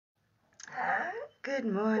Good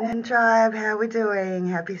morning, tribe. How we doing?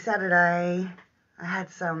 Happy Saturday. I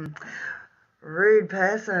had some rude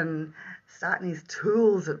person starting his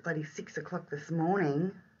tools at bloody 6 o'clock this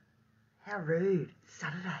morning. How rude. It's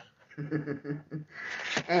Saturday.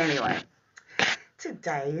 Anyway,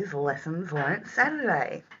 today's Lessons Learnt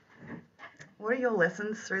Saturday. What are your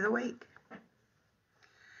lessons through the week?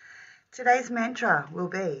 Today's mantra will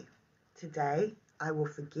be, today I will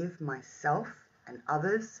forgive myself and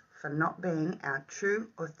others for not being our true,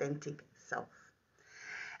 authentic self,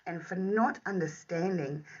 and for not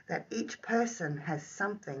understanding that each person has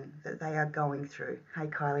something that they are going through. Hey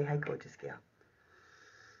Kylie, hey gorgeous girl.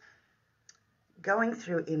 Going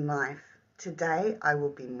through in life. Today I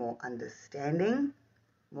will be more understanding,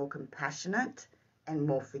 more compassionate, and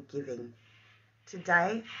more forgiving.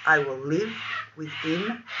 Today I will live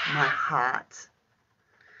within my heart.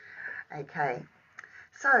 Okay,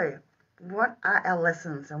 so what are our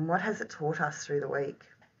lessons and what has it taught us through the week?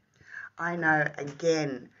 I know,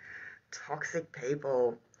 again, toxic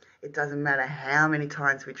people. It doesn't matter how many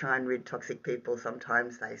times we try and rid toxic people,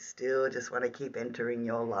 sometimes they still just want to keep entering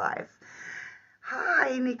your life.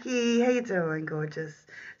 Hi, Nikki. How you doing, gorgeous?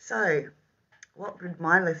 So, what would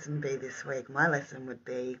my lesson be this week? My lesson would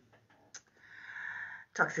be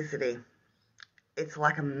toxicity. It's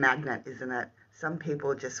like a magnet, isn't it? Some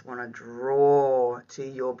people just want to draw to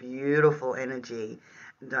your beautiful energy.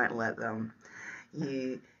 Don't let them.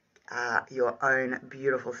 You are your own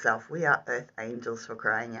beautiful self. We are earth angels, for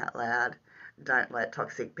crying out loud. Don't let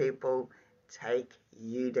toxic people take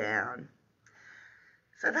you down.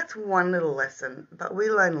 So that's one little lesson, but we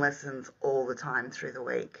learn lessons all the time through the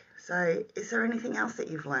week. So is there anything else that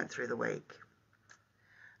you've learnt through the week?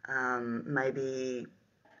 Maybe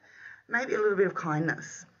a little bit of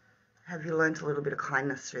kindness. Have you learnt a little bit of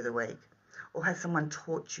kindness through the week? Or has someone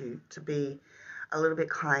taught you to be a little bit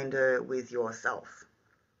kinder with yourself?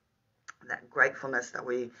 That gratefulness that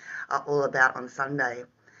we are all about on Sunday,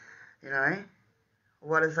 you know?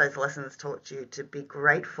 What has those lessons taught you to be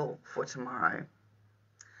grateful for tomorrow?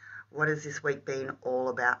 What has this week been all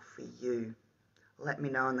about for you? Let me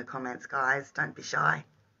know in the comments, guys. Don't be shy,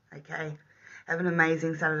 okay? Have an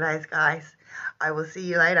amazing Saturday, guys. I will see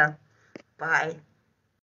you later. Bye.